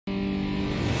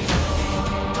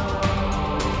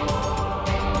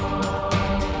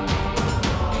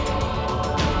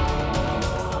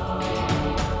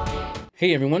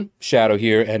Hey everyone, Shaedow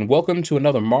here, and welcome to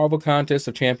another Marvel Contest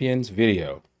of Champions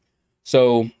video.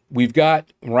 So we've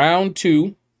got round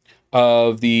 2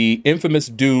 of the infamous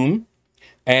Doom,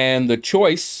 and the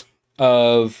choice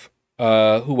of,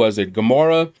 who was it?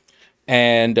 Gamora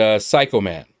and Psycho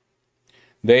Man.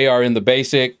 They are in the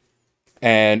basic,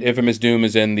 and infamous Doom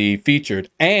is in the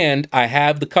featured, and I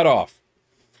have the cutoff.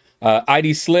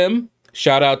 ID Slim,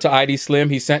 shout out to ID Slim,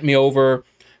 he sent me over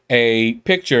a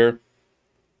picture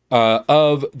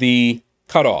of the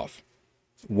cutoff,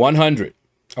 100.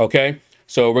 Okay,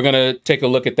 so we're gonna take a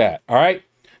look at that. All right,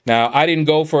 now I didn't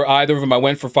go for either of them. I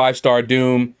went for 5-star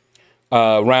Doom,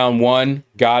 round 1,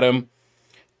 got him,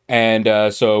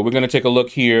 and so we're gonna take a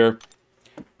look here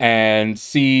and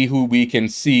see who we can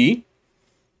see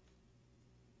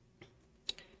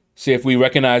if we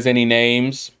recognize any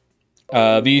names.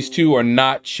 These two are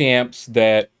not champs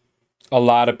that a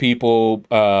lot of people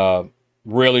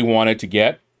really wanted to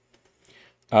get.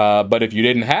 But if you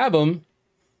didn't have them,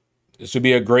 this would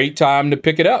be a great time to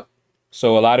pick it up.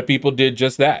 So a lot of people did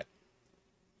just that.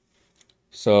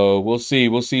 So we'll see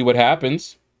what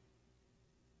happens.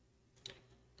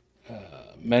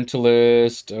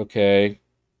 Mentalist, okay.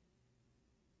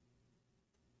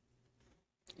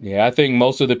 Yeah, I think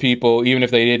most of the people, even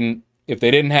if they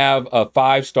didn't have a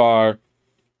 5-star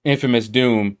infamous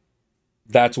Doom,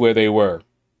 that's where they were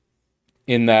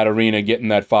in that arena, getting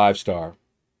that 5-star.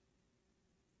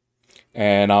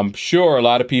 And I'm sure a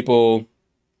lot of people,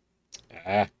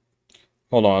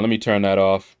 hold on, let me turn that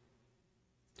off.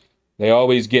 They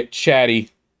always get chatty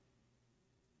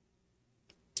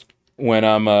when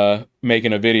I'm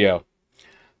making a video.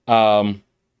 What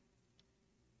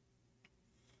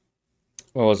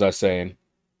was I saying?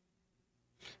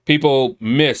 People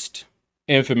missed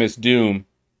infamous Doom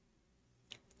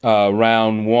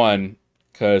round 1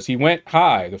 because he went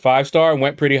high. The 5-star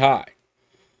went pretty high,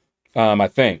 I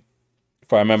think,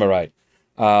 if I remember right.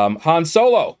 Han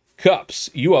Solo Cups,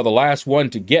 you are the last one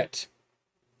to get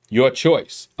your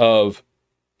choice of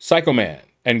Psycho Man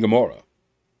and Gamora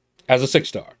as a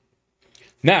 6-star.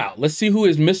 Now, let's see who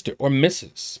is Mr. or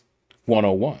Mrs.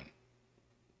 101.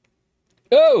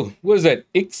 Oh, what is that?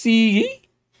 Ixie?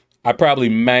 I probably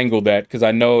mangled that because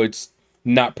I know it's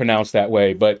not pronounced that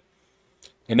way, but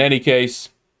in any case,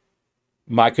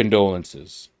 my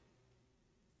condolences.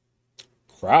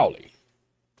 Crowley.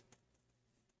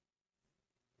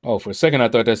 Oh, for a second I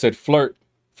thought that said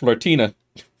Flirtina.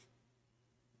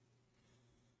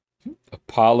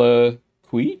 Apollo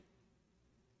Qui?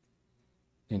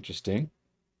 Interesting.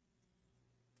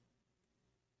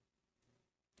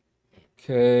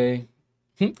 Okay.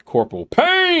 Corporal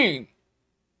Pain!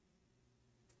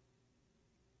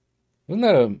 Wasn't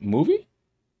that a movie?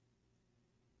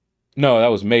 No,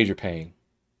 that was Major Pain.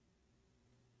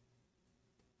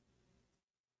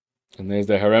 And there's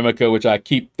the harmonica, which I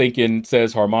keep thinking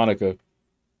says harmonica.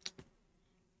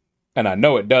 And I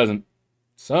know it doesn't.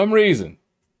 Some reason.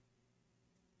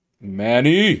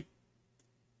 Manny.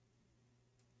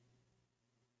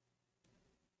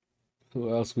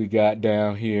 Who else we got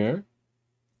down here?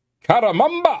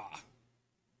 Karamamba.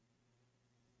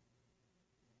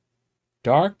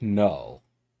 Dark Null.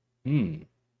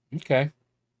 Okay.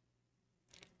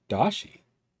 Dashi.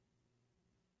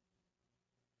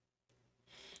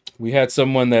 We had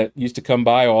someone that used to come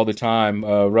by all the time,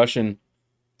 Russian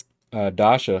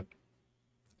Dasha.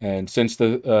 And since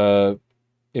the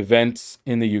events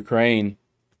in the Ukraine,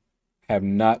 have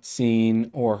not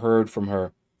seen or heard from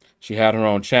her. She had her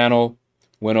own channel,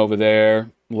 went over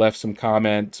there, left some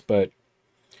comments, but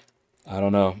I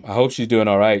don't know. I hope she's doing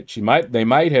all right. They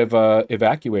might have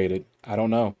evacuated. I don't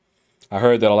know. I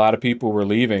heard that a lot of people were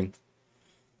leaving.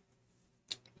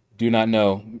 Do not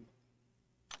know.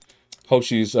 Hope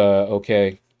she's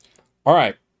okay. All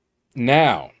right.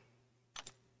 Now,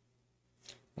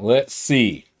 let's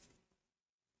see.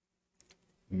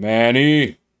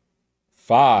 Manny.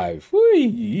 5.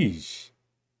 Whee!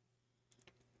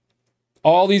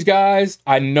 All these guys,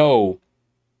 I know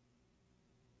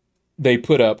they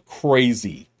put up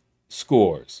crazy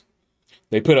scores.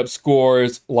 They put up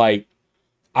scores like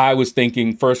I was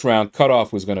thinking first round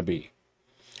cutoff was going to be.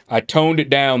 I toned it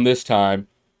down this time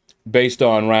based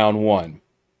on round 1.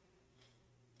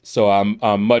 So I'm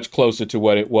much closer to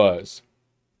what it was.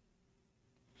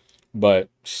 But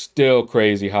still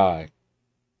crazy high.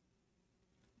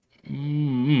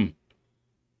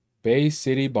 Bay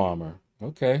City Bomber.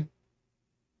 Okay.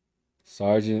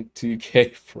 Sergeant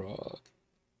 2K Frog.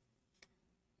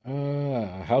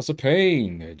 House of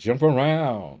Pain. Jump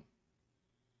around.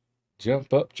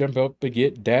 Jump up and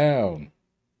get down.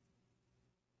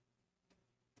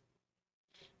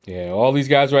 Yeah, all these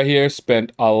guys right here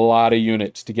spent a lot of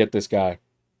units to get this guy.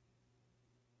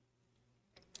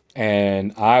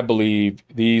 And I believe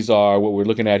these are what we're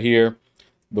looking at here.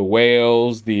 The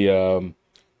whales, the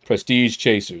prestige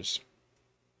chasers.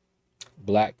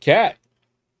 Black cat.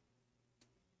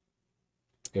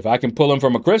 If I can pull him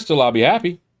from a crystal, I'll be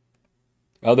happy.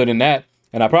 Other than that,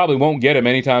 and I probably won't get him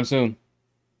anytime soon.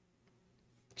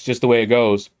 It's just the way it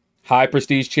goes. High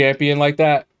prestige champion like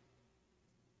that?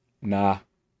 Nah.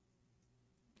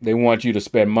 They want you to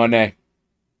spend money.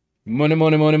 Money,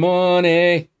 money, money,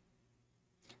 money.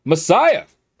 Messiah,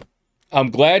 I'm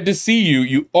glad to see you.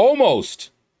 You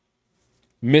almost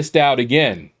missed out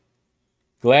again.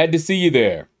 Glad to see you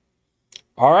there.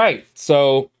 All right,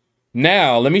 so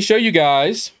now let me show you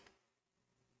guys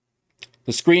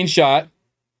the screenshot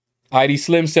ID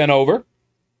Slim sent over.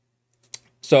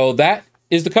 So that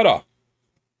is the cutoff.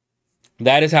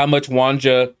 That is how much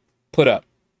Wanja put up.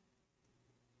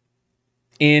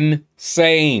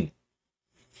 Insane.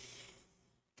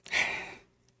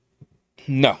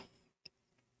 No.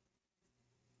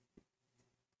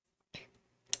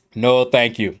 No,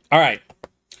 thank you. All right.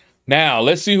 Now,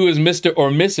 let's see who is Mr. or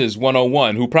Mrs.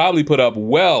 101, who probably put up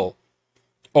well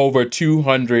over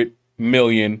 200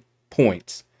 million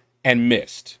points and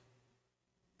missed.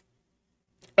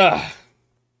 Ugh.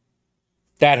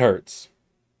 That hurts.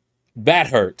 That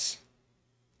hurts.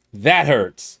 That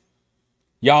hurts.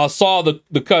 Y'all saw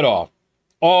the cutoff.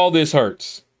 All this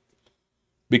hurts.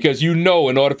 Because you know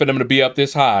in order for them to be up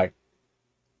this high,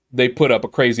 they put up a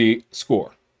crazy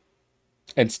score.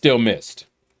 And still missed.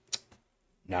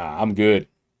 Nah, I'm good.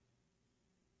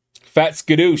 Fat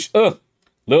Skadoosh. Ugh.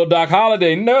 Lil Doc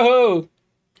Holiday. No.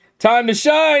 Time to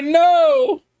shine.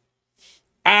 No.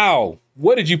 Ow.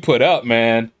 What did you put up,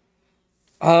 man?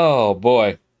 Oh,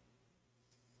 boy.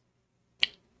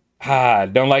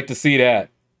 Don't like to see that.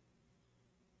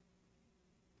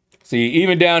 See,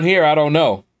 even down here, I don't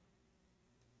know.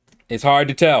 It's hard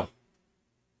to tell.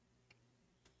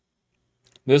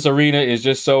 This arena is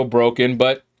just so broken,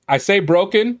 but I say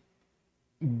broken,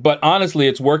 but honestly,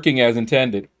 it's working as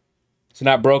intended. It's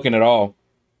not broken at all.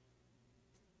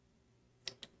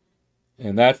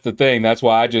 And that's the thing. That's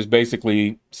why I just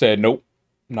basically said, nope,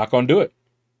 I'm not going to do it.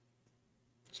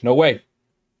 There's no way.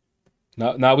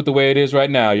 Not with the way it is right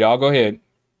now. Y'all go ahead.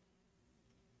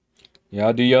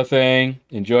 Y'all do your thing.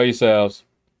 Enjoy yourselves.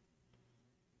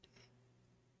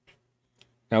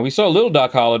 Now, we saw Little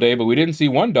Doc Holiday, but we didn't see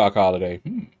one Doc Holiday.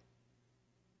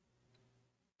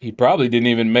 He probably didn't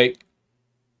even make,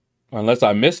 unless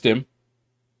I missed him.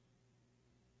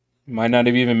 Might not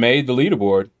have even made the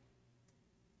leaderboard.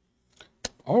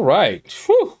 All right.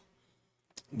 Whew.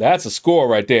 That's a score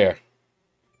right there.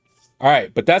 All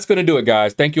right, but that's going to do it,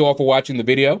 guys. Thank you all for watching the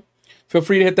video. Feel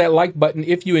free to hit that like button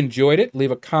if you enjoyed it.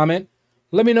 Leave a comment.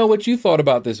 Let me know what you thought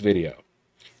about this video.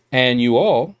 And you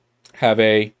all have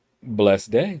a blessed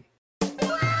day.